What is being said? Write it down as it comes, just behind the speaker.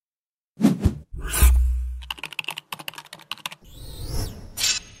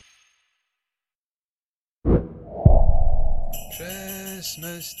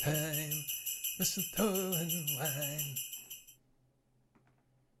Christmas time, mistletoe and wine.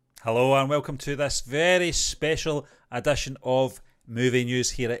 Hello and welcome to this very special edition of Movie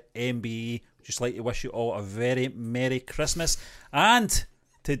News here at MBE. Just like to wish you all a very Merry Christmas. And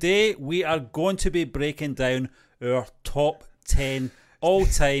today we are going to be breaking down our top 10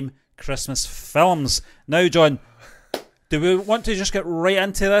 all-time Christmas films. Now, John, do we want to just get right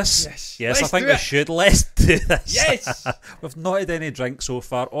into this? Yes. I think we should. Let's do this. Yes. We've not had any drinks so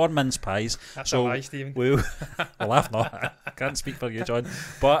far, or mince pies. That's a lie, Stephen. Well, I've not. I can't speak for you, John.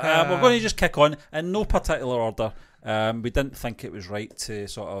 But we're going to just kick on in no particular order. We didn't think it was right to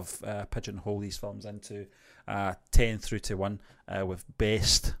sort of pigeonhole these films into 10 through to 1 with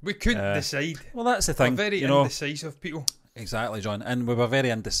best. We couldn't decide. Well, that's the thing. We're very indecisive people. Exactly, John. And we were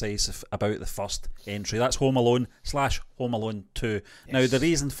very indecisive about the first entry. That's Home Alone / Home Alone 2. Yes. Now, the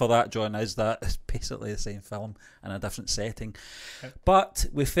reason for that, John, is that it's basically the same film in a different setting. Yep. But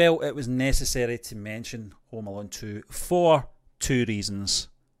we felt it was necessary to mention Home Alone 2 for two reasons.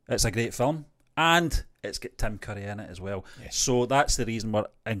 It's a great film, and it's got Tim Curry in it as well. Yes. So that's the reason we're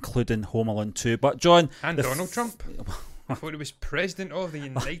including Home Alone 2. But, John... And Donald Trump. I thought he was president of the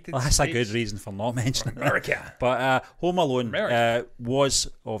United States. That's a good reason for not mentioning America. It. But Home Alone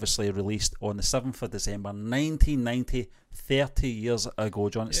was obviously released on the 7th of December 1990, 30 years ago,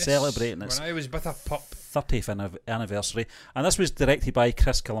 John. It's celebrating its when I was but a pup. 30th anniversary. And this was directed by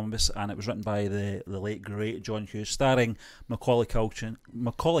Chris Columbus, and it was written by the late, great John Hughes, starring Macaulay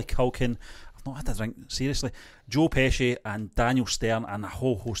Culkin, I've not had a drink, seriously, Joe Pesci and Daniel Stern and a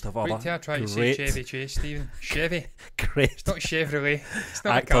whole host of other Wait till I try to say Chevy Chase, Stephen. Chevy. Great. It's not Chevrolet. It's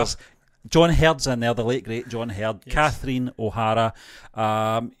not actors. A car. John Hurd's in there, the late great John Hurd. Yes. Catherine O'Hara.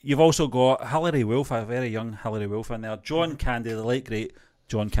 You've also got Hilary Wolff, a very young Hilary Wolff in there. John Candy, the late great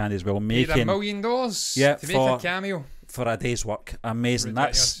John Candy as well. Making $1 million to make a cameo. For a day's work. Amazing.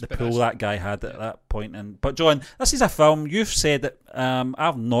 Ridiculous, that's the pull that guy had at that point. But John, this is a film, you've said it,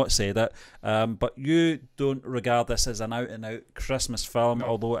 I've not said it, but you don't regard this as an out-and-out Christmas film,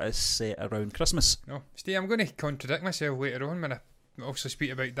 although it is set around Christmas. No. Steve, I'm going to contradict myself later on when I also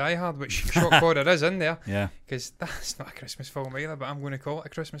speak about Die Hard, which shock horror is in there. Yeah. Because that's not a Christmas film either, but I'm going to call it a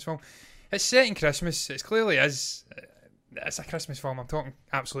Christmas film. It's set in Christmas. It clearly is. It's a Christmas film. I'm talking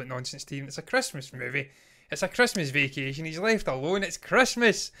absolute nonsense, Stephen. It's a Christmas movie. It's a Christmas vacation. He's left alone. It's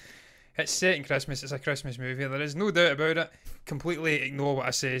Christmas. It's set in Christmas. It's a Christmas movie. There is no doubt about it. Completely ignore what I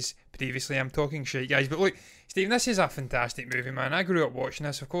says previously. I'm talking shit, guys. But look, Stephen, this is a fantastic movie, man. I grew up watching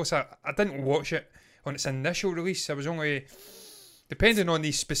this. Of course, I didn't watch it on its initial release. I was only... Depending on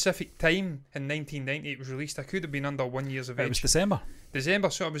the specific time in 1990 it was released, I could have been under 1 year of age. It was December,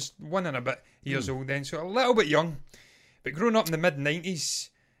 so I was 1 and a bit years old then, so a little bit young. But growing up in the mid-90s,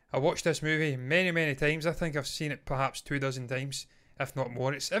 I watched this movie many, many times. I think I've seen it perhaps 24 times, if not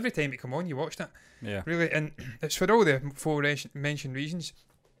more. It's every time it come on, you watched it. Yeah. Really, and it's for all the mentioned reasons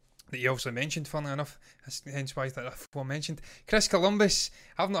that you also mentioned, funnily enough. That's hence why that I mentioned. Chris Columbus,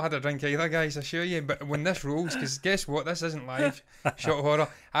 I've not had a drink either, guys, I assure you, but when this rolls, because guess what, this isn't live shot horror,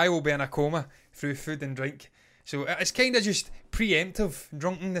 I will be in a coma through food and drink. So it's kind of just preemptive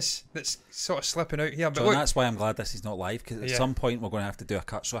drunkenness that's sort of slipping out here. But John, look, that's why I'm glad this is not live, because at some point we're going to have to do a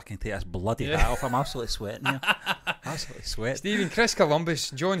cut so I can take this bloody hat off. I'm absolutely sweating here. Absolutely sweating. Stephen, Chris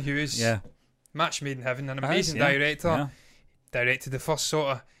Columbus, John Hughes, match made in heaven, an amazing director. Yeah. Directed the first sort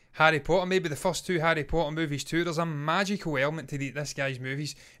of Harry Potter, maybe the first 2 Harry Potter movies too. There's a magical element to this guy's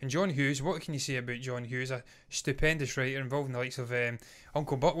movies. And John Hughes, what can you say about John Hughes? A stupendous writer involved in the likes of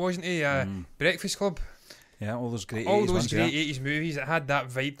Uncle Buck, wasn't he? Breakfast Club. Yeah, all those great 80s movies that had that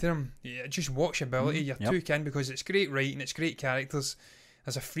vibe to them. Yeah, just watchability, you're too keen because it's great writing, it's great characters.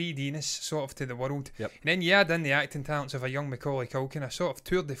 There's a 3Dness sort of to the world. Yep. And then you add in the acting talents of a young Macaulay Culkin, a sort of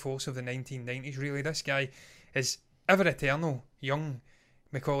tour de force of the 1990s, really. This guy is ever eternal, young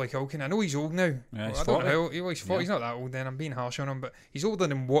Macaulay Culkin. I know he's old now. Yeah, he's 40. He's 40. Yeah. He's not that old then, I'm being harsh on him, but he's older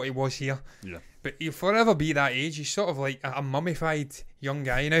than what he was here. Yeah. But he'll forever be that age. He's sort of like a mummified young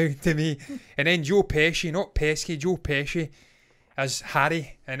guy now to me. And then Joe Pesci, not Pesky, Joe Pesci as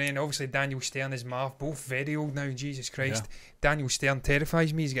Harry. And then obviously Daniel Stern as Marv. Both very old now, Jesus Christ. Yeah. Daniel Stern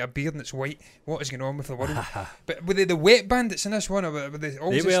terrifies me. He's got a beard and it's white. What is going on with the world? But with the wet bandits in this one, they were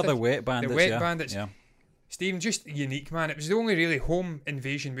the wet bandits. The wet bandits. Yeah. Stephen, just unique, man. It was the only really home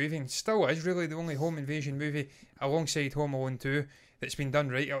invasion movie, and still is really the only home invasion movie alongside Home Alone 2 that's been done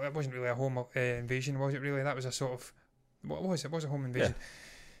right. It wasn't really a home invasion, was it really? That was a sort of... What was it? It was a home invasion. Yeah.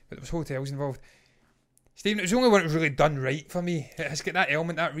 But there was hotels involved. Stephen, it was the only one that was really done right for me. It has got that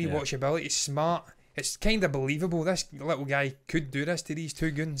element, that rewatchability. It's smart. It's kind of believable. This little guy could do this to these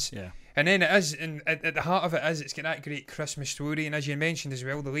two goons. Yeah. And then it is, and at the heart of it is, it's got that great Christmas story. And as you mentioned as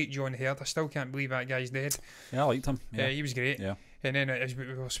well, the late John Hurt, I still can't believe that guy's dead. Yeah, I liked him. Yeah, He was great. Yeah. And then, as we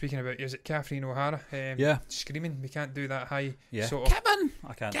were speaking about, is it Kathleen O'Hara? Yeah. Screaming. We can't do that high sort of... Kevin!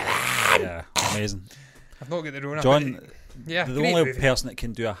 I can't. Yeah, amazing. I've not got the Rona. John, yeah, the only person that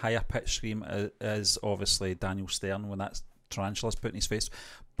can do a higher pitch scream is obviously Daniel Stern when that tarantula's put in his face.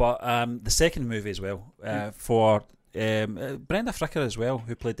 But the second movie as well, for Brenda Fricker as well,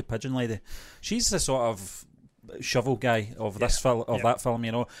 who played the pigeon lady. She's the sort of shovel guy of this film, that film.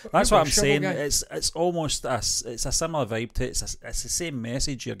 You know, that's what I'm saying. Guy? It's almost it's a similar vibe to it. It's the same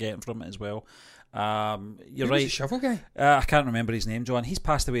message you're getting from it as well. You're right. The shovel guy? I can't remember his name, John. He's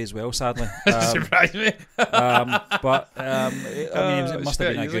passed away as well, sadly. Surprised me. But I mean, it must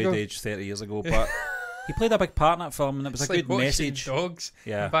have been a good age 30 years ago. But he played a big part in that film, and it was it's a like good message. Dogs.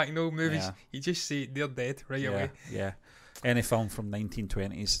 Back in old movies, you just see they're dead right away. Yeah. Any film from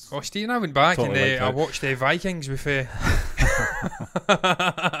 1920s. Oh, Steve and I went back totally and I watched Vikings with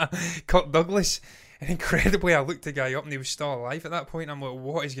Kirk Douglas. And incredibly, I looked the guy up and he was still alive at that point. I'm like,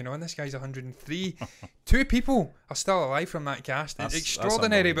 what is going on? This guy's 103. 2 people are still alive from that cast. It's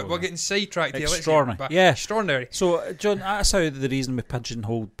extraordinary, but we're getting sidetracked here. Extraordinary. Yeah. Extraordinary. So, John, that's how the reason we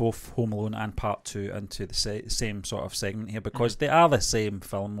pigeonholed both Home Alone and Part 2 into the same sort of segment here, because they are the same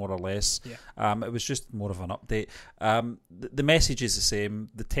film, more or less. Yeah. It was just more of an update. The message is the same.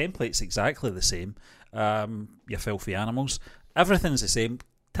 The template's exactly the same. You filthy animals. Everything's the same.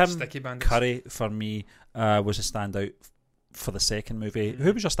 Tim Curry, for me, was a standout for the second movie.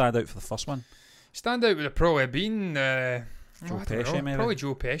 Who was your standout for the first one? Standout would have probably been Joe Pesci, maybe? Probably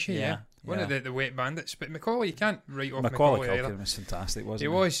Joe Pesci, yeah. One of the Wet Bandits. But Macaulay, you can't write off Macaulay either. Was fantastic, wasn't he? He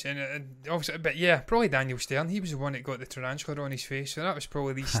was, and obviously, but yeah, probably Daniel Stern. He was the one that got the tarantula on his face, so that was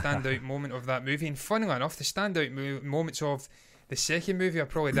probably the standout moment of that movie. And funnily enough, the standout moments of the second movie are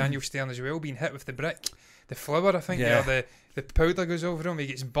probably Daniel Stern as well, being hit with the brick. The flour, I think, the powder goes over him, he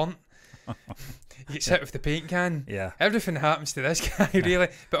gets burnt. He gets hit with the paint can. Yeah. Everything happens to this guy, really.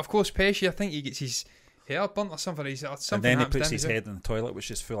 But of course, Pesci, I think he gets his hair burnt or something. And then he puts his head in the toilet,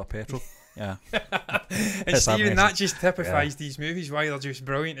 which is full of petrol. Yeah. And Stephen, that just typifies these movies, why they're just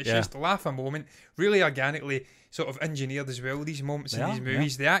brilliant. It's just laugh a moment, really organically sort of engineered as well, these moments in these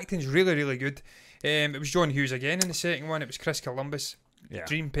movies. The acting's really, really good. It was John Hughes again in the second one. It was Chris Columbus.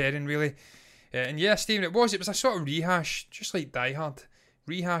 Dream pairing, really. And yeah, Stephen, it was a sort of rehash, just like Die Hard.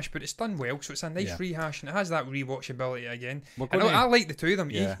 Rehash, but it's done well, so it's a nice rehash, and it has that rewatchability again. I like the two of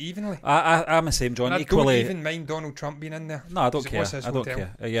them evenly. I'm the same, John. And equally, I don't even mind Donald Trump being in there. No, I don't care. I don't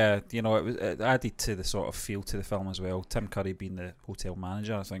care. Yeah, you know, it added to the sort of feel to the film as well. Tim Curry being the hotel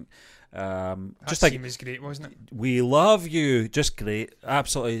manager, I think. That scene was great, wasn't it? We love you, just great,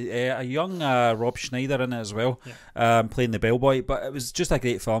 absolutely. A young Rob Schneider in it as well, playing the bellboy. But it was just a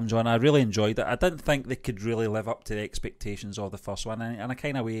great film, John. I really enjoyed it. I didn't think they could really live up to the expectations of the first one, and in a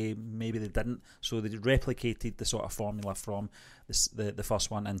kind of way, maybe they didn't. So they replicated the sort of formula from the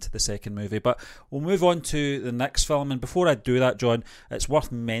first one into the second movie. But we'll move on to the next film, and before I do that, John, it's worth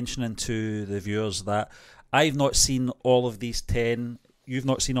mentioning to the viewers that I've not seen all of these 10. You've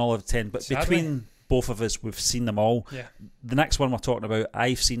not seen all of the 10, but sadly, between both of us, we've seen them all. Yeah. The next one we're talking about,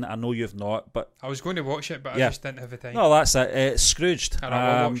 I've seen it. I know you've not, but I was going to watch it, but I just didn't have the time. No, that's it. Scrooged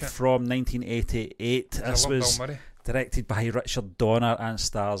from 1988. This was Bill Murray. Directed by Richard Donner and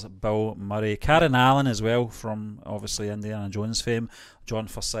stars Bill Murray. Karen Allen as well, from obviously Indiana Jones fame. John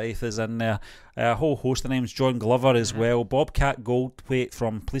Forsyth is in there. A whole host of names. John Glover as well. Bobcat Goldthwait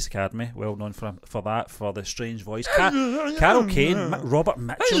from Police Academy, well known for that, for the strange voice. Carol Kane, Robert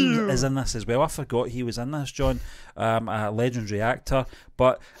Mitchum is in this as well. I forgot he was in this, John. A legendary actor.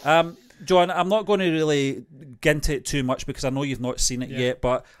 But John, I'm not going to really get into it too much because I know you've not seen it yet,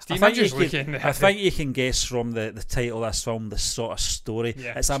 but Steve, I think you can guess from the title of this film, the sort of story.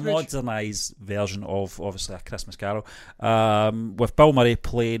 It's a modernised version of, obviously, A Christmas Carol, with Bill Murray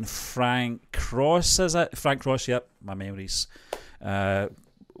playing Frank Cross, is it? Frank Cross, yep, my memory's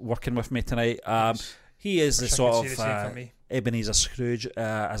working with me tonight. He is the sort of Ebenezer Scrooge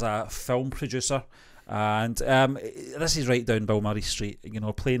as a film producer. And this is right down Bill Murray Street, you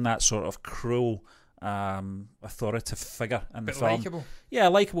know, playing that sort of cruel, authoritative figure in the film. Likeable. Yeah,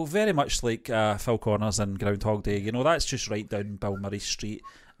 likeable, very much like Phil Connors in Groundhog Day. You know, that's just right down Bill Murray Street.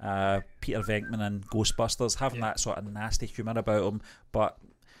 Peter Venkman in Ghostbusters, having that sort of nasty humour about him, but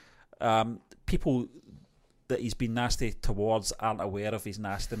people that he's been nasty towards aren't aware of his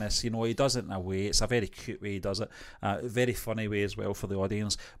nastiness. You know, he does it in a way, it's a very cute way he does it, a very funny way as well for the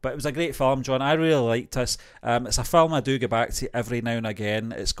audience. But it was a great film, John. I really liked this. It's a film I do go back to every now and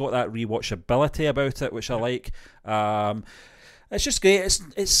again. It's got that rewatchability about it, which I like. It's just great.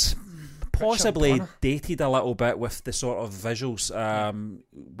 It's possibly Donner. dated a little bit with the sort of visuals,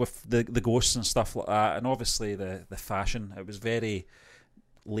 with the ghosts and stuff like that, and obviously the fashion. It was very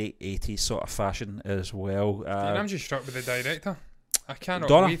late 80s sort of fashion as well. I'm just struck with the director. I cannot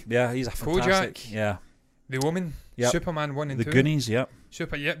Donner, believe yeah, he's a fantastic. Kojak. Yeah, The Woman, Yep. Superman 1 and the 2. Goonies, yeah,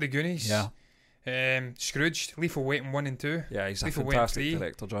 The Goonies. yeah, Scrooge, Lethal Weapon 1 and 2. yeah. He's a Lethal Weapon fantastic 3.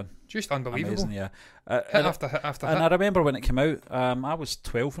 director, John. Just unbelievable. Amazing, yeah. Hit after hit after And hit. I remember when it came out, I was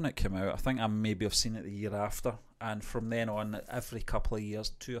 12 when it came out. I think I maybe have seen it the year after. And from then on, every couple of years,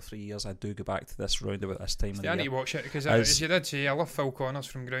 2 or 3 years, I do go back to this round about this time of the I need year. to watch it because, As- as you did say, I love Phil Connors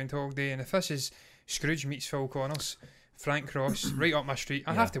from Groundhog Day, and if this is Scrooge meets Phil Connors, Frank Cross, right up my street,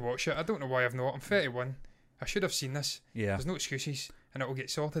 I Yeah. have to watch it. I don't know why I've not. I'm 31. I should have seen this. Yeah. There's no excuses, and it will get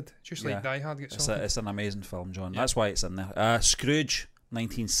sorted, just like Yeah. Die Hard gets It's, sorted. it's an amazing film, John. Yeah. That's why it's in there. Scrooge,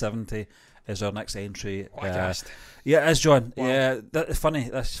 1970, is our next entry. What a cast. Yeah, it is, John. Wow. Yeah, funny,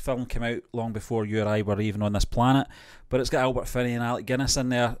 this film came out long before you or I were even on this planet, but it's got Albert Finney and Alec Guinness in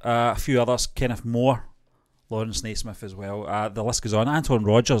there, a few others, Kenneth Moore, Lawrence Naismith as well. The list goes on. Anton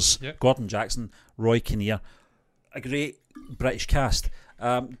Rogers, Yep. Gordon Jackson, Roy Kinnear. A great British cast.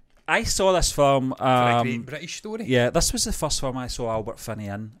 I saw this film. For a great British story. Yeah, this was the first film I saw Albert Finney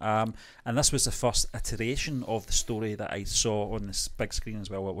in, and this was the first iteration of the story that I saw on this big screen as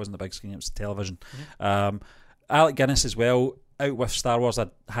well. It wasn't the big screen; it was television. Alec Guinness as well, out with Star Wars. I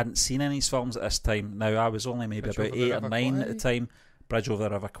hadn't seen any of his films at this time. Now, I was only maybe Bridge about Over the 8 or River 9 at Kwai. the time. Bridge Over the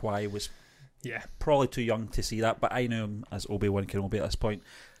River Kwai was Yeah. probably too young to see that, but I knew him as Obi-Wan Kenobi at this point.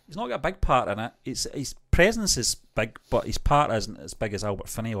 He's not got a big part in it. His presence is big, but his part isn't as big as Albert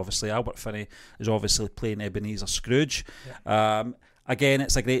Finney, obviously. Albert Finney is obviously playing Ebenezer Scrooge. Again,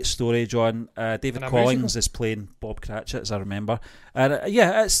 it's a great story, John. David And a Collins musical. is playing Bob Cratchit, as I remember. And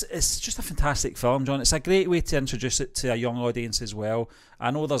yeah, it's just a fantastic film, John. It's a great way to introduce it to a young audience as well.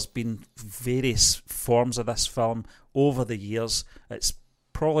 I know there's been various forms of this film over the years. It's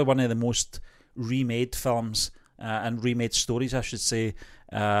probably one of the most remade films and remade stories, I should say,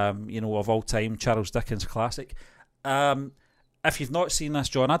 of all time. Charles Dickens classic. If you've not seen this,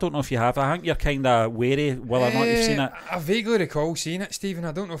 John, I don't know if you have. I think you're kind of wary whether or not you've seen it. I vaguely recall seeing it, Stephen.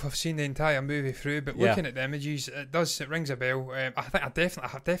 I don't know if I've seen the entire movie through, but Yeah. looking at the images, it rings a bell. I think I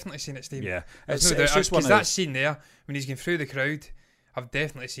have definitely seen it, Stephen. Yeah, There's it's no doubt, just one because of that the, scene there when he's going through the crowd, I've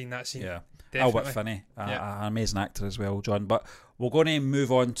definitely seen that scene. yeah. Definitely. Albert Finney, Yeah. an amazing actor as well, John. But we're going to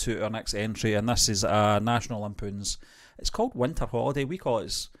move on to our next entry, and this is National Lampoon's. It's called Winter Holiday. We call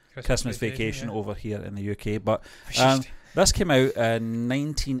it Christmas Vacation yeah. over here in the UK. But Just- this came out in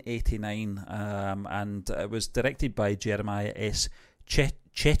 1989, and it was directed by Jeremiah S.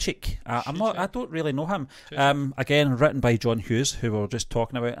 Chechik. I don't really know him. Again, written by John Hughes, who we were just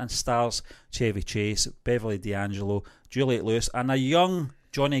talking about, and stars Chevy Chase, Beverly D'Angelo, Juliette Lewis, and a young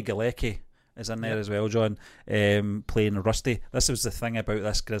Johnny Galecki is in there as well, John, playing Rusty. This was the thing about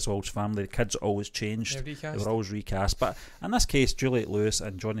this Griswold's family. The kids always changed. Yeah, They recast. were always recast. But in this case, Juliette Lewis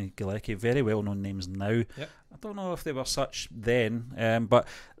and Johnny Galecki, very well-known names now. Yep. I don't know if they were such then, but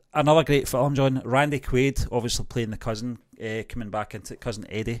another great film, John. Randy Quaid, obviously playing the cousin, coming back into Cousin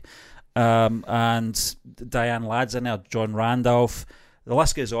Eddie. And Diane Ladd's in there, John Randolph. The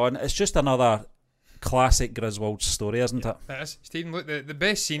list goes on. It's just another classic Griswold story, isn't it? It is. Stephen, look, the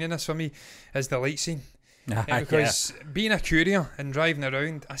best scene in this for me is the light scene. Yeah. Because being a courier and driving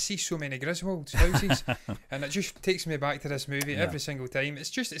around, I see so many Griswold's houses, and it just takes me back to this movie every single time.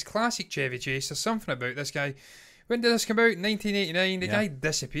 It's classic Chevy Chase. There's something about this guy. When did this come out? 1989. The guy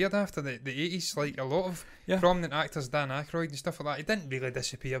disappeared after the 80s, like a lot of prominent actors, Dan Aykroyd and stuff like that. He didn't really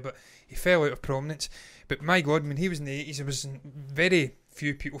disappear, but he fell out of prominence. But my God, when he was in the 80s, there was very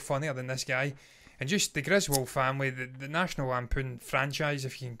few people funnier than this guy. And just the Griswold family, the National Lampoon franchise,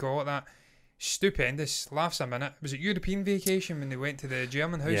 if you can call it that, stupendous. Laughs a minute. Was it European Vacation when they went to the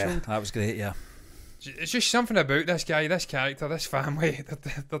German household? Yeah, that was great, yeah. It's just something about this guy, this character, this family.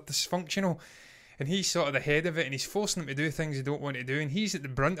 They're dysfunctional. And he's sort of the head of it, and he's forcing them to do things they don't want to do, and he's at the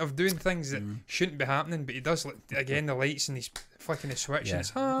brunt of doing things that shouldn't be happening, but he does, again, the lights, and he's flicking the switch, and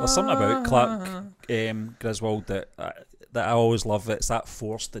it's... There's something about Clark Griswold that I always love. It's that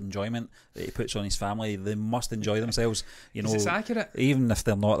forced enjoyment that he puts on his family. They must enjoy themselves, It's accurate. even if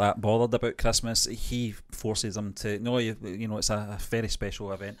they're not that bothered about Christmas. He forces them to. It's a very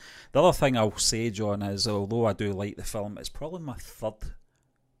special event. The other thing I'll say, John, is although I do like the film, it's probably my third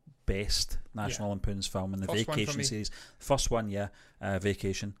best National Lampoon's film in the First one for Vacation me. series. First one,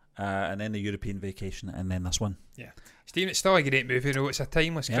 Vacation, and then the European Vacation, and then this one. Stephen, it's still a great movie, though. It's a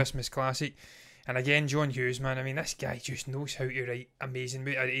timeless Yeah. Christmas classic. And again, John Hughes, man, I mean, this guy just knows how to write amazing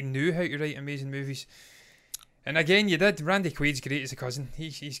movies. He knew how to write amazing movies. And again, you did. Randy Quaid's great as a cousin.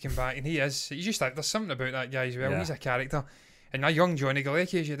 He's come back, and he's just like, there's something about that guy as well. Yeah. He's a character. And that young Johnny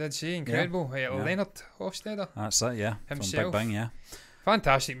Galecki, as you did say, incredible. Leonard Hofstadter. That's it, yeah. Himself. From Big Bang, yeah.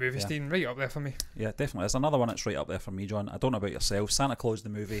 Fantastic movie, Stephen. Right up there for me. Yeah, definitely. There's another one that's right up there for me, John. I don't know about yourself. Santa Claus the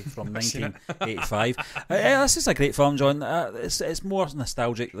movie from 1985. This is a great film, John. It's more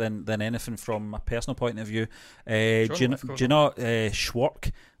nostalgic than anything from a personal point of view. Gina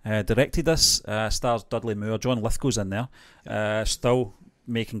Schwartz directed this. Stars Dudley Moore. John Lithgow's in there. Still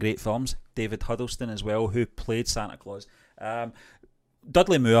making great films. David Huddleston as well, who played Santa Claus.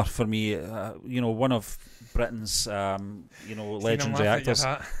 Dudley Moore, for me, one of Britain's, legendary actors.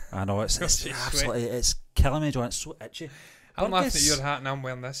 I know, it's absolutely, it's killing me, John. It's so itchy. I'm laughing at your hat and I'm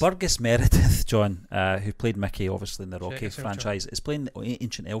wearing this. Burgess Meredith, John, who played Mickey, obviously, in the Rocky franchise, is playing the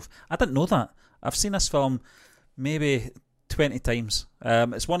Ancient Elf. I didn't know that. I've seen this film maybe 20 times.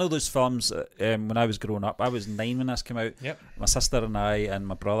 It's one of those films, when I was growing up, I was 9 when this came out. Yep. My sister and I and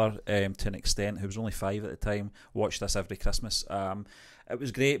my brother, to an extent, who was only 5 at the time, watched this every Christmas. It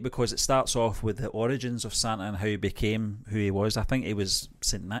was great because it starts off with the origins of Santa and how he became who he was. I think he was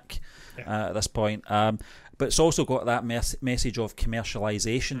St. Nick at this point. But it's also got that message of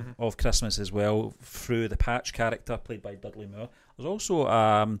commercialisation of Christmas as well through the Patch character played by Dudley Moore. There's also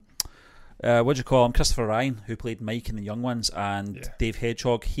what do you call him? Christopher Ryan, who played Mike in The Young Ones, and Dave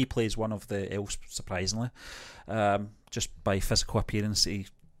Hedgehog. He plays one of the elves, surprisingly. Just by physical appearance,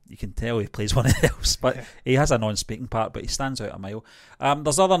 you can tell he plays one of the elves, but he has a non-speaking part, but he stands out a mile.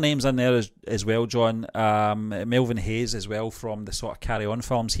 There's other names in there as well, John. Melvin Hayes as well, from the sort of Carry On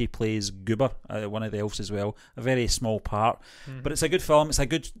films. He plays Goober, one of the elves as well. A very small part, but it's a good film. It's a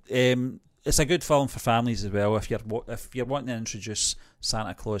good film for families as well. If you're wanting to introduce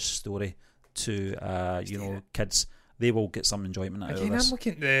Santa Claus story to kids, they will get some enjoyment out of this. I'm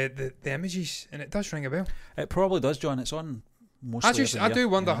looking at the images, and it does ring a bell. It probably does, John. It's on mostly. I do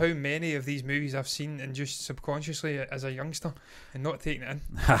wonder how many of these movies I've seen and just subconsciously as a youngster and not taking it in.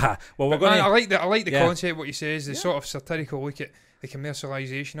 Well, I like the concept. What you say is the sort of satirical look at the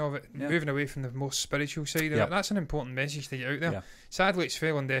commercialisation of it, moving away from the more spiritual side of it. That's an important message to get out there. Sadly, it's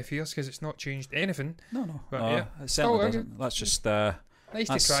fell on deaf ears because it's not changed anything. No. But it certainly doesn't. That's just nice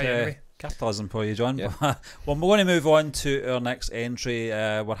to try anyway. Capitalism for you, John. Well, we're going to move on to our next entry.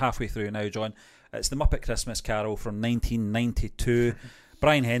 We're halfway through now, John. It's The Muppet Christmas Carol from 1992.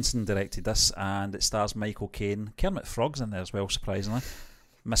 Brian Henson directed this, and it stars Michael Caine. Kermit Frog's in there as well, surprisingly.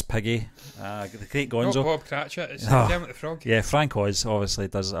 Miss Piggy, the great Gonzo. Not Bob Cratchit, it's Kermit the Frog. Yeah, Frank Oz obviously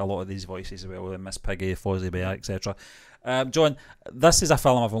does a lot of these voices as well, with Miss Piggy, Fozzie Bear, etc. John, this is a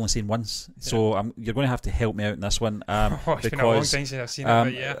film I've only seen once, so you're going to have to help me out in this one. It's been a long time since I've seen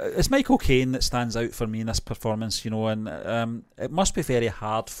it, but it's Michael Caine that stands out for me in this performance, and it must be very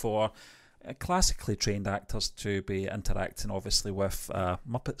hard for classically trained actors to be interacting, obviously, with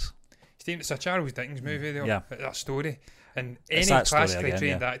Muppets. Steve, it's a Charles Dickens movie, though, that story. And it's any that story classically again,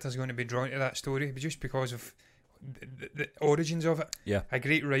 trained actor is going to be drawn to that story, but just because of the origins of it. Yeah. A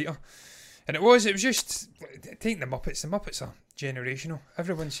great writer. And it was just taking the Muppets. The Muppets are generational.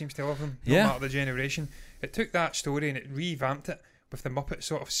 Everyone seems to love them, no matter the generation. It took that story and it revamped it with the Muppet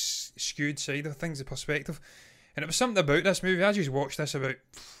sort of skewed side of things, the perspective. And it was something about this movie. I just watched this about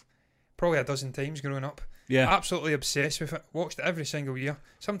probably a dozen times growing up. Yeah. Absolutely obsessed with it. Watched it every single year.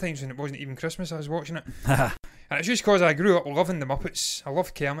 Sometimes when it wasn't even Christmas, I was watching it. And it's just because I grew up loving the Muppets. I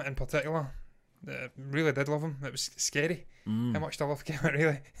love Kermit in particular. Really did love him. It was scary how much I love Kermit,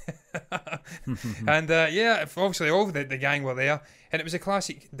 really. And obviously all the gang were there. And it was a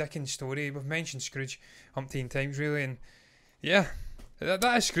classic Dickens story. We've mentioned Scrooge umpteen times, really. And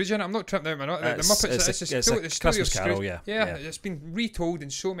that is Scrooge, and I'm not tripping out my nut. The Muppets, it's the story of Christmas Carol, Scrooge. Yeah, it's been retold in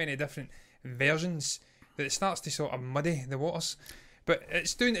so many different versions that it starts to sort of muddy the waters. But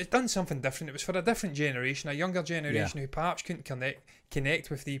it's done something different. It was for a different generation, a younger generation who perhaps couldn't connect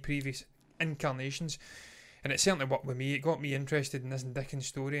with the previous incarnations. And it certainly worked with me. It got me interested in this Dickens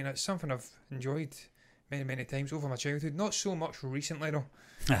story, and it's something I've enjoyed many, many times over my childhood. Not so much recently, though.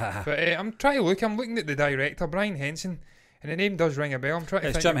 But I'm looking at the director, Brian Henson. And the name does ring a bell. I'm trying to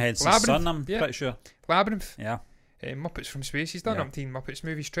think. It's Jim Henson's son, I'm pretty sure. Labyrinth. Yeah. Muppets from Space. He's done umpteen Muppets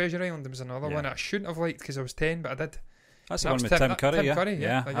movies. Treasure Island was another one I shouldn't have liked because I was 10, but I did. That's the one with Tim Curry,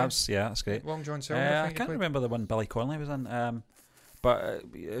 That's great. Long John Silver. I can't remember the one Billy Connolly was in. But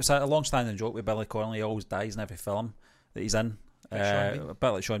it's a long-standing joke with Billy Connolly. He always dies in every film that he's in. A bit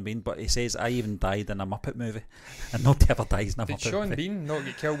like Sean Bean, but he says, I even died in a Muppet movie. And nobody ever dies in a Muppet movie. Did Sean Bean not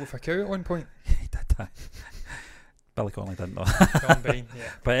get killed with a cow at one point? He did die. Billy Connolly didn't know. Sean Bean,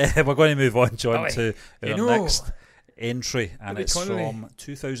 But we're going to move on, John, to our next entry. And it's from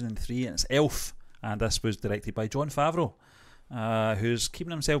 2003, and it's Elf, and this was directed by Jon Favreau, who's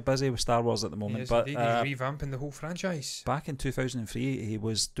keeping himself busy with Star Wars at the moment. But he's revamping the whole franchise. Back in 2003, he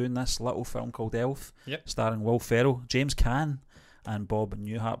was doing this little film called Elf, Yep. starring Will Ferrell, James Caan, and Bob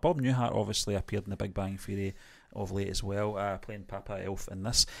Newhart. Bob Newhart obviously appeared in The Big Bang Theory of late as well, playing Papa Elf in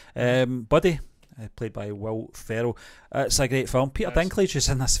this. Buddy, played by Will Ferrell. It's a great film. Peter Dinklage is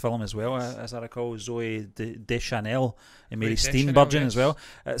in this film as well, as I recall. Zoe Deschanel and Mary Steenburgen as well.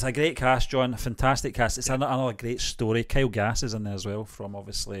 It's a great cast, John. Fantastic cast. It's another great story. Kyle Gass is in there as well, from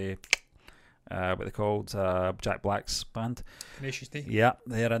obviously what they called Jack Black's band. Tenacious D. Yeah,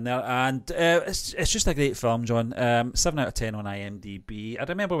 they're in there, and it's just a great film, John. 7 out of 10 on IMDb. I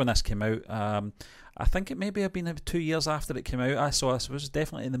remember when this came out. I think it maybe have been 2 years after it came out. I saw this. It was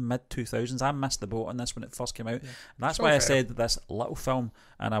definitely in the mid 2000s. I missed the boat on this when it first came out. Yeah. And that's why I said this little film,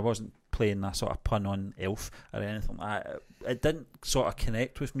 and I wasn't playing a sort of pun on Elf or anything. It didn't sort of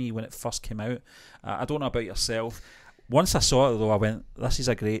connect with me when it first came out. I don't know about yourself. Once I saw it, though, I went, this is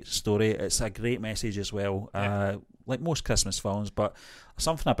a great story. It's a great message as well, like most Christmas films, but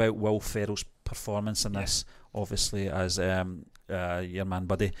something about Will Ferrell's performance in this, obviously, as your man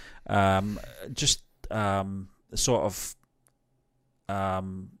Buddy, just sort of...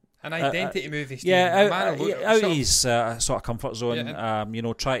 an identity movie, Steve. Out of his sort of comfort zone,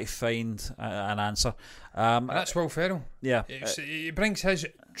 try to find an answer. And that's Will Ferrell. Yeah. He brings his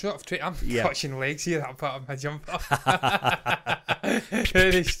sort of trait. I'm touching legs here, that part of my jumper.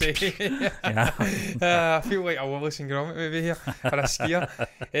 Very straight. I feel like a Wallace and Gromit movie here, or a skier.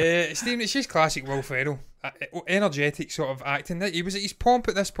 Stephen, it's just classic Will Ferrell. Energetic sort of acting. He was at his pomp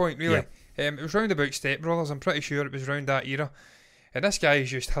at this point, really. It was round about Step Brothers. I'm pretty sure it was round that era. And this guy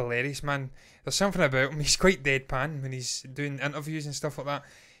is just hilarious, man. There's something about him. He's quite deadpan when he's doing interviews and stuff like that.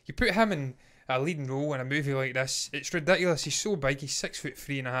 You put him in a leading role in a movie like this, it's ridiculous. He's so big. He's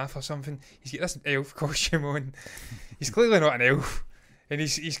 6'3.5" or something. He's got this elf costume on. He's clearly not an elf. And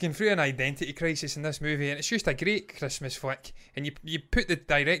he's going through an identity crisis in this movie, and it's just a great Christmas flick. And you put the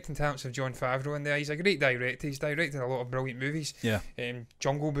directing talents of Jon Favreau in there. He's a great director. He's directed a lot of brilliant movies.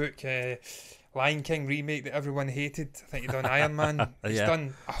 Jungle Book, Lion King remake that everyone hated. I think he's done Iron Man. He's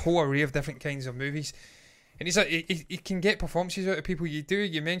done a whole array of different kinds of movies. And he can get performances out of people.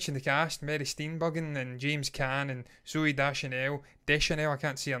 You mentioned the cast, Mary Steenburgen and James Caan and Zoe Deschanel, I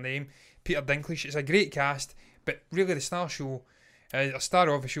can't see her name, Peter Dinklage. It's a great cast, but really the star of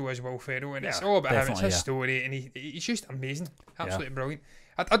the show is Will Ferrell, and it's all about him. It's his story, and he's just amazing, absolutely brilliant.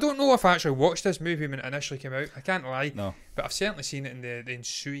 I don't know if I actually watched this movie when it initially came out, I can't lie, but I've certainly seen it in the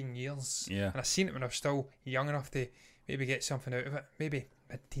ensuing years, and I've seen it when I was still young enough to maybe get something out of it, maybe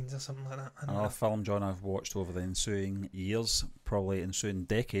mid-teens or something like that. Another film, John, I've watched over the ensuing years, probably ensuing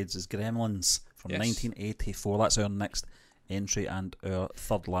decades, is Gremlins from 1984. That's our next entry and our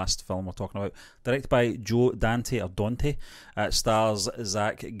third last film we're talking about. Directed by Joe Dante. It stars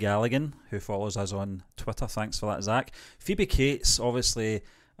Zach Galligan, who follows us on Twitter. Thanks for that, Zach. Phoebe Cates, obviously,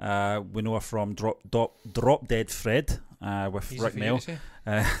 we know her from Drop Dead Fred with Rick Mail.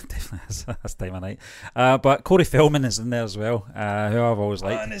 Definitely that's time of night. But Corey Feldman is in there as well, who I've always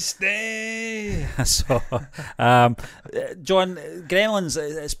liked. Honesty! So, John, Gremlins,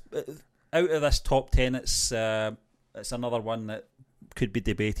 it's out of this top 10, it's another one that could be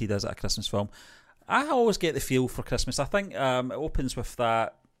debated as a Christmas film. I always get the feel for Christmas. I think it opens with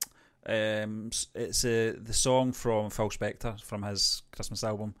that. It's the song from Phil Spector from his Christmas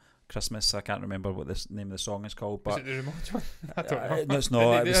album, Christmas. I can't remember what the name of the song is called. But is it the Ramones one? I don't know. No, it's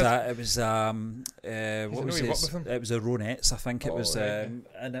not. It was it was the Ronettes, I think it was, and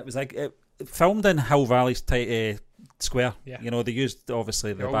it was like it filmed in Hill Valley Square. You know, they used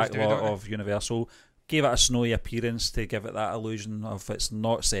obviously the back lot of Universal. Gave it a snowy appearance to give it that illusion of it's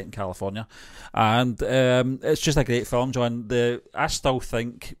not set in California, and it's just a great film, John. I still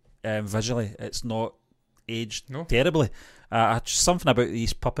think visually it's not aged terribly. Just something about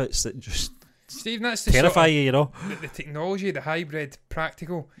these puppets that just Steve, that's the terrify you, you know. The technology, the hybrid,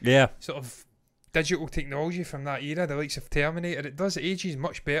 practical, sort of digital technology from that era, the likes of Terminator, it does ages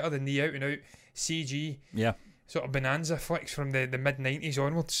much better than the out and out CG. Sort of bonanza flicks from the mid 90s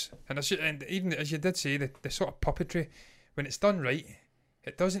onwards, and even as you did say, the sort of puppetry, when it's done right,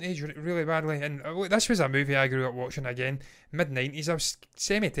 it doesn't age really badly. And this was a movie I grew up watching again, mid 90s. I was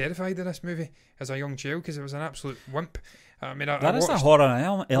semi terrified of this movie as a young child because it was an absolute wimp. I mean, that is a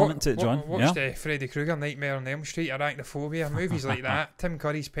horror element to it, John. I watched Freddy Krueger, Nightmare on Elm Street, Arachnophobia, movies like that. Tim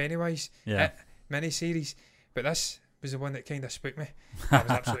Curry's Pennywise, miniseries, but this was the one that kind of spooked me. I was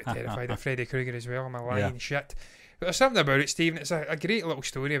absolutely terrified of Freddy Krueger as well. I'm a lying shit. But there's something about it, Stephen. It's a great little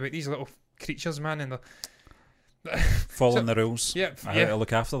story about these little creatures, man, and following the rules. How to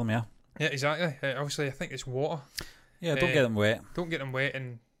look after them. Yeah, exactly. Obviously, I think it's water. Yeah, don't get them wet. Don't get them wet,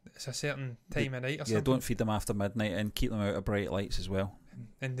 and it's a certain time of night or something. Yeah, don't feed them after midnight, and keep them out of bright lights as well.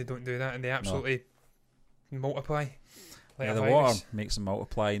 And they don't do that, and they absolutely multiply. Like Yeah, a the virus. water makes them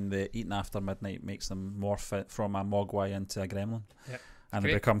multiply, and the eating after midnight makes them morph from a mogwai into a gremlin. Yeah. And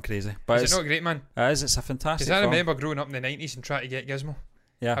Great. they become crazy. But Is it not great, man? it's a fantastic Because I film. remember growing up in the 90s and trying to get Gizmo.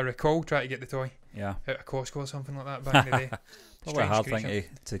 Yeah. I recall trying to get the toy Yeah. out of Costco or something like that back in the day. Probably a hard Strange thing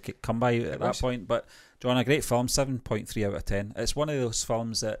to come by at that was. point. But, John, a great film, 7.3 out of 10. It's one of those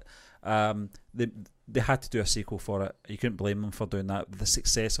films that they had to do a sequel for it. You couldn't blame them for doing that. The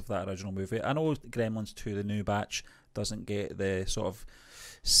success of that original movie. I know Gremlins 2, the new batch, doesn't get the sort of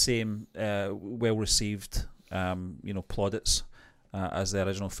same well-received, plaudits as the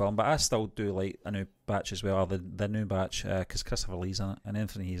original film, but I still do like a new batch as well, or the new batch, because Christopher Lee's in it, and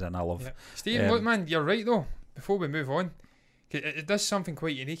anything he's in I love. Yeah. Stephen, look, man, you're right though. Before we move on, it does something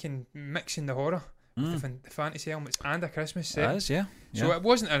quite unique in mixing the horror with the fantasy elements and a Christmas It setting. is, yeah. So it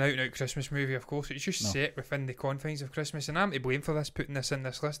wasn't an out-and-out Christmas movie, of course. It's just No. set within the confines of Christmas, and I'm to blame for this, putting this in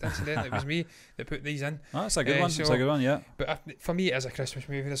this list. Incidentally, it was me that put these in. Oh, that's a good one. so- It's a good one, yeah. But for me, it is a Christmas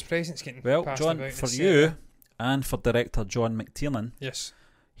movie. There's presents getting Well, passed John, about. and for it's you set. and for director John McTiernan, Yes.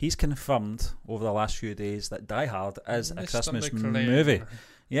 he's confirmed over the last few days that Die Hard is a Mr. Christmas McLean. movie.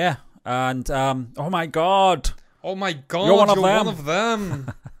 Yeah, and oh my God, Oh my God, You're one of you're them. one of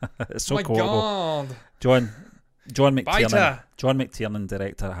them. it's so Oh my quotable. God. John McTiernan, Biter. John McTiernan,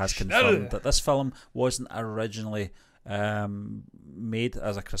 director, has confirmed Schnell. that this film wasn't originally made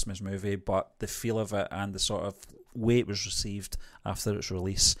as a Christmas movie, but the feel of it and the sort of way it was received after its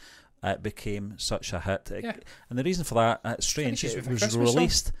release, it became such a hit. Yeah. And the reason for that, it's strange, Finishes it with a was Christmas song.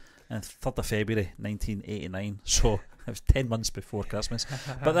 released on 3rd of February 1989, so it was 10 months before Christmas.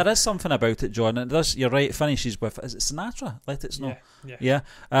 But there is something about it, John, and it does, you're right, it finishes with, is it Sinatra? Let It Snow. Yeah. Yeah.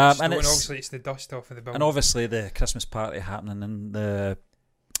 And And it's, obviously it's the dust off of the building. and obviously the Christmas party happening in the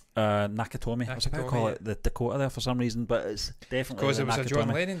Nakatomi. I was about to call Nakatomi, it the Dakota there for some reason, but it's definitely because the there was a John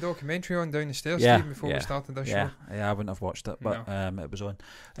Nakatomi. Lennon documentary on down the stairs, Yeah, Steve, before we started this Yeah, show. I wouldn't have watched it, but No. it was on.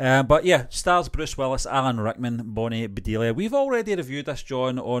 But yeah, stars Bruce Willis, Alan Rickman, Bonnie Bedelia. We've already reviewed this,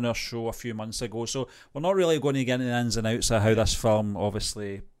 John, on our show a few months ago, so we're not really going to get into the ins and outs of how this film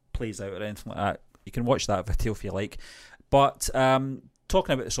obviously plays out or anything like that. You can watch that video if you like. But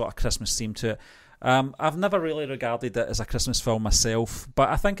talking about the sort of Christmas theme to it, I've never really regarded it as a Christmas film myself, but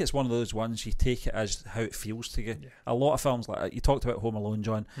I think it's one of those ones you take it as how it feels to you. Yeah. A lot of films like that, you talked about Home Alone,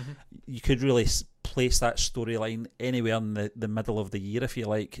 John, Mhm. you could really place that storyline anywhere in the middle of the year if you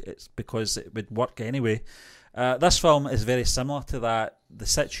like, it's because it would work anyway. This film is very similar to that. The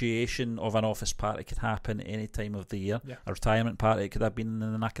situation of an office party could happen any time of the year. Yeah. A retirement party, it could have been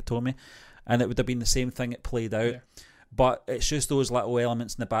in the Nakatomi, and it would have been the same thing. It played out. Yeah. But it's just those little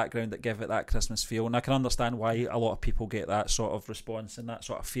elements in the background that give it that Christmas feel, and I can understand why a lot of people get that sort of response and that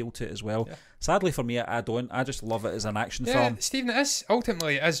sort of feel to it as well. Yeah. Sadly for me, I don't. I just love it as an action Yeah, film. Stephen, it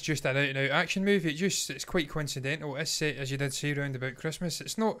is just an out-and-out action movie. It's quite coincidental. It's set, as you did say, round about Christmas.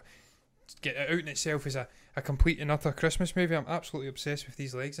 It's not get it out in itself as a complete and utter Christmas movie. I'm absolutely obsessed with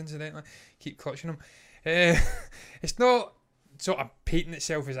these legs, incidentally. Keep clutching them. It's not sort of painting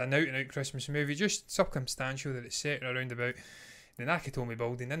itself as an out-and-out Christmas movie, just circumstantial that it's set around about the Nakatomi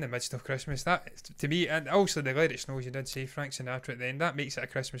building in the midst of Christmas. That, to me, and also the Let It Snow, as you did say, Frank Sinatra at the end, that makes it a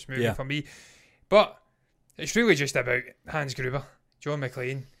Christmas movie Yeah. for me. But it's really just about Hans Gruber, John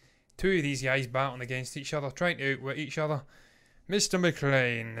McClane, two of these guys battling against each other, trying to outwit each other. Mr.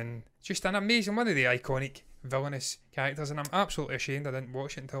 McClane, and just an amazing, one of the iconic villainous characters, and I'm absolutely ashamed I didn't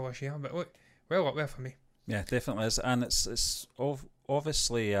watch it until this year, but look, well up there for me. Yeah, definitely is, and it's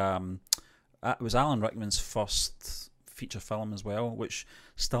obviously it was Alan Rickman's first feature film as well, which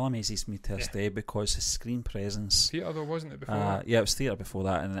still amazes me to this day because his screen presence. Theatre though, wasn't it, before? Yeah, it was theatre before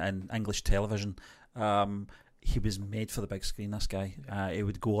that, and English television. He was made for the big screen, this guy. He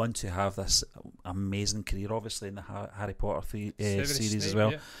would go on to have this amazing career, obviously, in the Harry Potter Severus series as Snape,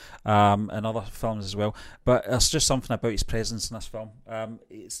 well, yeah. and other films as well. But there's just something about his presence in this film.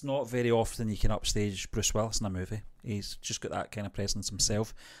 It's not very often you can upstage Bruce Willis in a movie. He's just got that kind of presence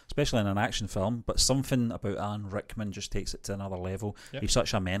himself, especially in an action film. But something about Alan Rickman just takes it to another level. Yep. He's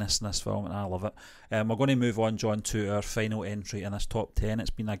such a menace in this film, and I love it. We're going to move on, John, to our final entry in this top 10. It's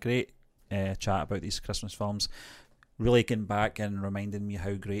been a great chat about these Christmas films, really getting back and reminding me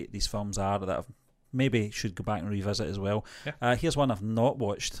how great these films are that I've maybe should go back and revisit as well. Yeah. Here's one I've not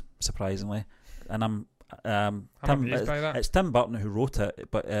watched, surprisingly, and I'm Tim, amazed by that. it's Tim Burton who wrote it,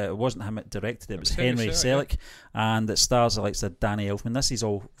 but it wasn't him that directed it. It was Henry Selick, Selick, and it stars the likes of Danny Elfman. This is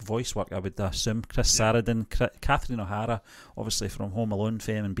all voice work, I would assume. Chris Sarandon, Catherine O'Hara, obviously from Home Alone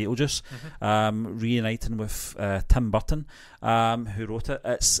fame and Beetlejuice, reuniting with Tim Burton, who wrote it.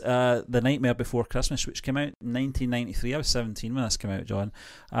 It's The Nightmare Before Christmas, which came out in 1993. I was 17 when this came out, John,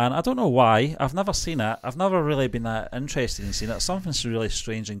 and I don't know why. I've never seen it. I've never really been that interested in seeing it. Something's really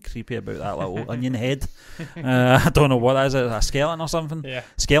strange and creepy about that little onion head. I don't know what that is. A skeleton or something? Yeah.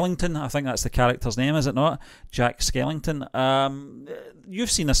 Skellington, I think that's the character's name, is it not? Jack Skellington.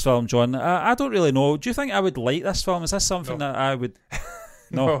 You've seen this film, John. I don't really know. Do you think I would like this film? Is this something that I would...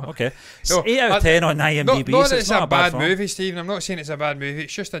 No, okay. No, 8 out of 10 on IMDb. Not So that it's not a bad film. movie, Stephen. I'm not saying it's a bad movie.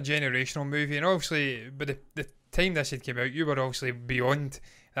 It's just a generational movie. And obviously, by the time this had came out, you were obviously beyond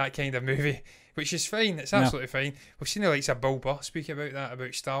that kind of movie, which is fine. It's absolutely fine. We've seen the likes of Bill Burr speak about that,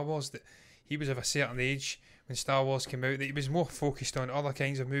 about Star Wars, that he was of a certain age when Star Wars came out, that he was more focused on other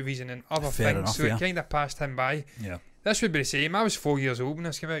kinds of movies and in other Fair things, enough, so it kind of passed him by. Yeah. This would be the same. I was 4 years old when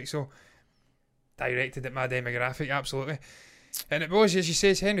this came out, so directed at my demographic, absolutely. And it was, as you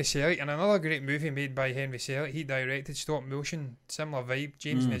say, Henry Selick, and another great movie made by Henry Selick. He directed stop motion, similar vibe,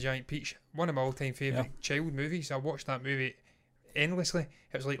 James and the Giant Peach, one of my all-time favourite child movies. I watched that movie endlessly.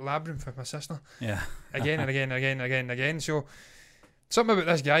 It was like Labyrinth with my sister. Yeah. Again and again and again and again and again. So something about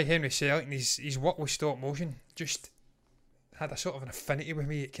this guy, Henry Selick, and his work with stop motion just had a sort of an affinity with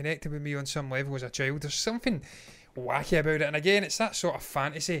me. It connected with me on some level as a child. There's something wacky about it. And again, it's that sort of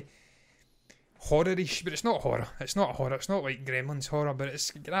fantasy, horror-ish, but it's not horror. It's not horror. It's not like Gremlins horror, but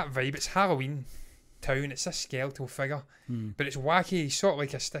it's that vibe. It's Halloween town. It's a skeletal figure, but it's wacky. He's sort of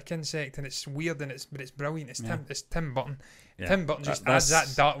like a stick insect, and it's weird, and it's brilliant. It's Tim Burton. Yeah. Tim Burton just adds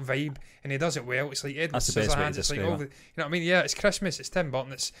that dark vibe, and he does it well. It's like Edward Scissorhands. It's like all the, you know what I mean? Yeah, it's Christmas. It's Tim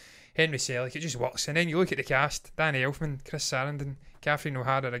Burton. It's Henry Selick. It just works. And then you look at the cast: Danny Elfman, Chris Sarandon, Catherine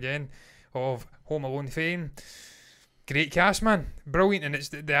O'Hara again of Home Alone fame. Great cast, man. Brilliant, and it's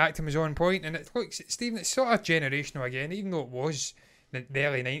the acting was on point. And it looks, Stephen, it's sort of generational again, even though it was the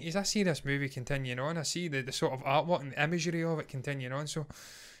early 90s. I see this movie continuing on. I see the sort of artwork and the imagery of it continuing on. So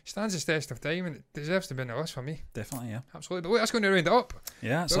stands the test of time, and it deserves to be on the list for me. Definitely, yeah. Absolutely. But look, that's going to round it up.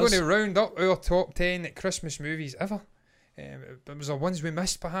 Yeah, we're going to round up our top 10 Christmas movies ever. But was there ones we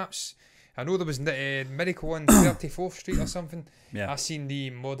missed, perhaps? I know there was Miracle on 34th Street or something. Yeah. I seen the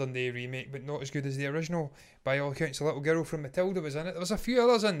modern day remake, but not as good as the original. By all accounts, a little girl from Matilda was in it. There was a few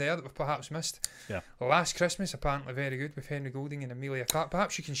others in there that we've perhaps missed. Yeah. Last Christmas, apparently very good, with Henry Golding and Amelia Clark.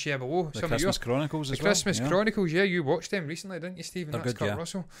 Perhaps you can share below The some Christmas of Chronicles your... as The well. Christmas Chronicles, yeah, you watched them recently, didn't you, Stephen? They're That's good, Kurt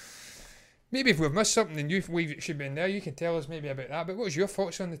Russell. Maybe if we've missed something and you should be in there, you can tell us maybe about that. But what's your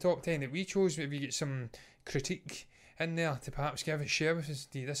thoughts on the top 10 that we chose? Maybe you get some critique in there to perhaps give us, share with us.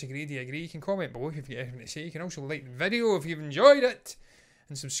 Do you disagree? Do you agree? You can comment below if you've got anything to say. You can also like the video if you've enjoyed it,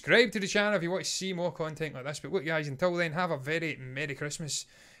 and subscribe to the channel if you want to see more content like this. But look, guys, until then, have a very Merry Christmas.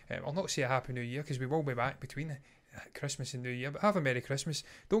 I'll not say a Happy New Year because we will be back between Christmas and New Year, but have a Merry Christmas.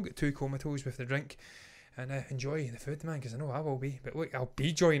 Don't get too comatose with the drink, and enjoy the food, man, because I know I will be. But look, I'll be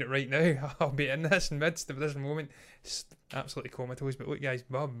enjoying it right now. I'll be in this midst of this moment. It's absolutely comatose. But look, guys,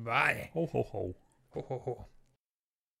 bye-bye. Ho, ho, ho. Ho, ho, ho.